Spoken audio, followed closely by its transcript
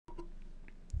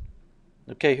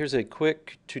Okay, here's a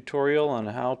quick tutorial on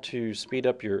how to speed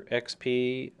up your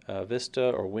XP, Vista,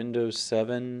 or Windows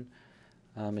 7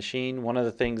 machine. One of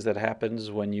the things that happens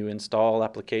when you install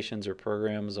applications or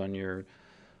programs on your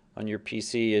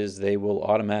PC is they will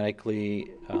automatically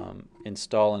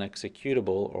install an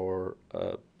executable or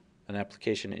an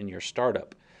application in your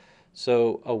startup.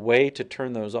 So a way to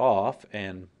turn those off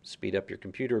and speed up your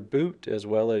computer boot as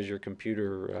well as your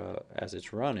computer as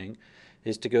it's running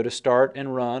is to go to Start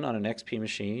and Run on an XP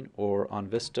machine, or on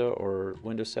Vista or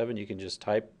Windows 7 you can just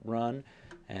type Run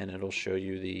and it'll show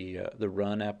you the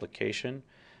Run application.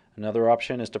 Another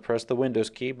option is to press the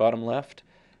Windows key, bottom left,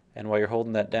 and while you're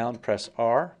holding that down, press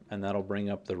R and that'll bring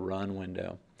up the Run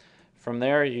window. From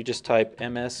there you just type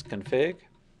Msconfig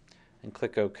and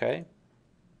click OK.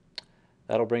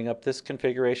 That'll bring up this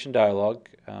configuration dialog.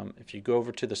 If you go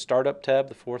over to the Startup tab,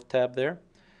 the fourth tab there,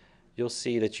 you'll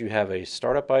see that you have a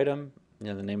startup item,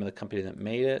 the name of the company that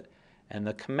made it, and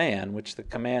the command, which the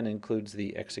command includes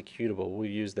the executable. We'll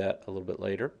use that a little bit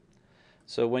later.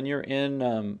 So when you're in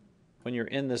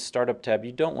this Startup tab,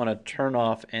 you don't want to turn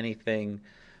off anything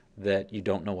that you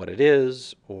don't know what it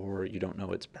is or you don't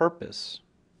know its purpose,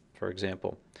 for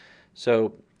example.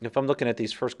 So if I'm looking at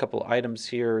these first couple items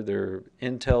here, they're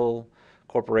Intel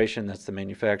Corporation, that's the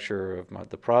manufacturer of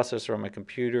the processor on my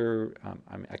computer.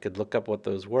 I could look up what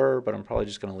those were, but I'm probably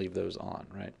just going to leave those on,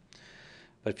 right?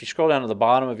 But if you scroll down to the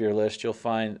bottom of your list, you'll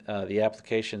find the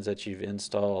applications that you've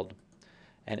installed.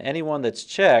 And any one that's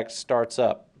checked starts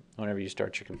up whenever you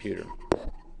start your computer.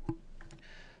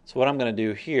 So what I'm going to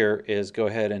do here is go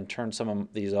ahead and turn some of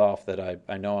these off that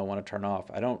I know I want to turn off.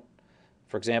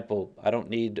 For example, I don't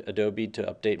need Adobe to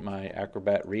update my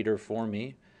Acrobat Reader for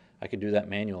me. I could do that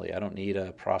manually. I don't need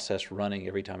a process running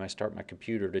every time I start my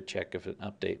computer to check if an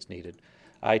update's needed.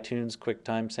 iTunes,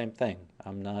 QuickTime, same thing.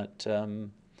 I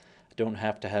don't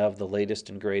have to have the latest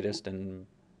and greatest, and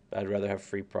I'd rather have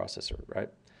free processor, right?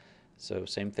 So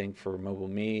same thing for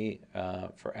MobileMe,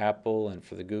 for Apple, and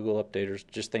for the Google updaters,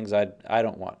 just things I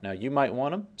don't want. Now you might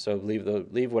want them, so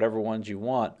leave whatever ones you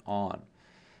want on.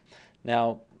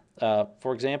 Now,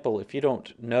 for example, if you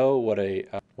don't know what an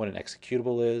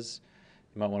executable is,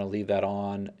 you might want to leave that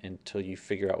on until you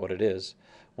figure out what it is.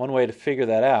 One way to figure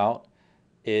that out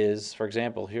is, for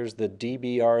example, here's the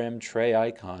DBRM tray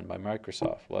icon by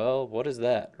Microsoft. Well, what is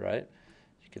that, right?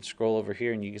 You can scroll over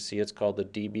here and you can see it's called the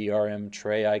DBRM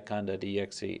tray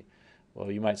icon.exe.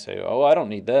 Well, you might say, oh, I don't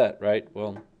need that, right?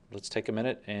 Well, let's take a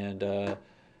minute and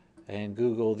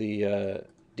Google the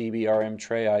DBRM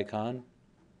tray icon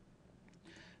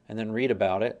and then read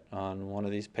about it on one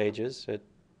of these pages. It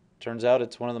turns out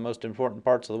it's one of the most important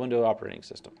parts of the Windows operating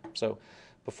system. So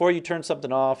before you turn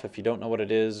something off, if you don't know what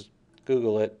it is,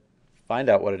 Google it, find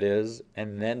out what it is,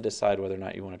 and then decide whether or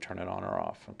not you want to turn it on or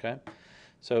off, okay?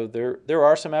 So there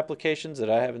are some applications that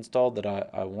I have installed that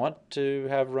I want to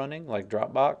have running, like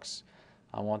Dropbox.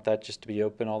 I want that just to be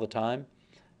open all the time,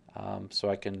 so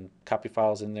I can copy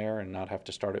files in there and not have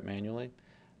to start it manually.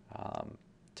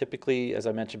 Typically, as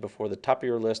I mentioned before, the top of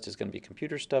your list is going to be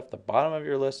computer stuff. The bottom of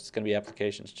your list is going to be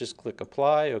applications. Just click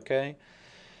Apply, okay?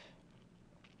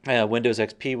 Windows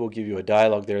XP will give you a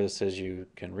dialog there that says you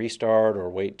can restart or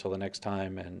wait till the next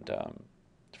time and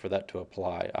for that to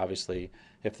apply. Obviously,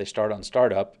 if they start on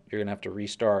startup, you're going to have to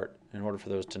restart in order for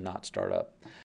those to not start up.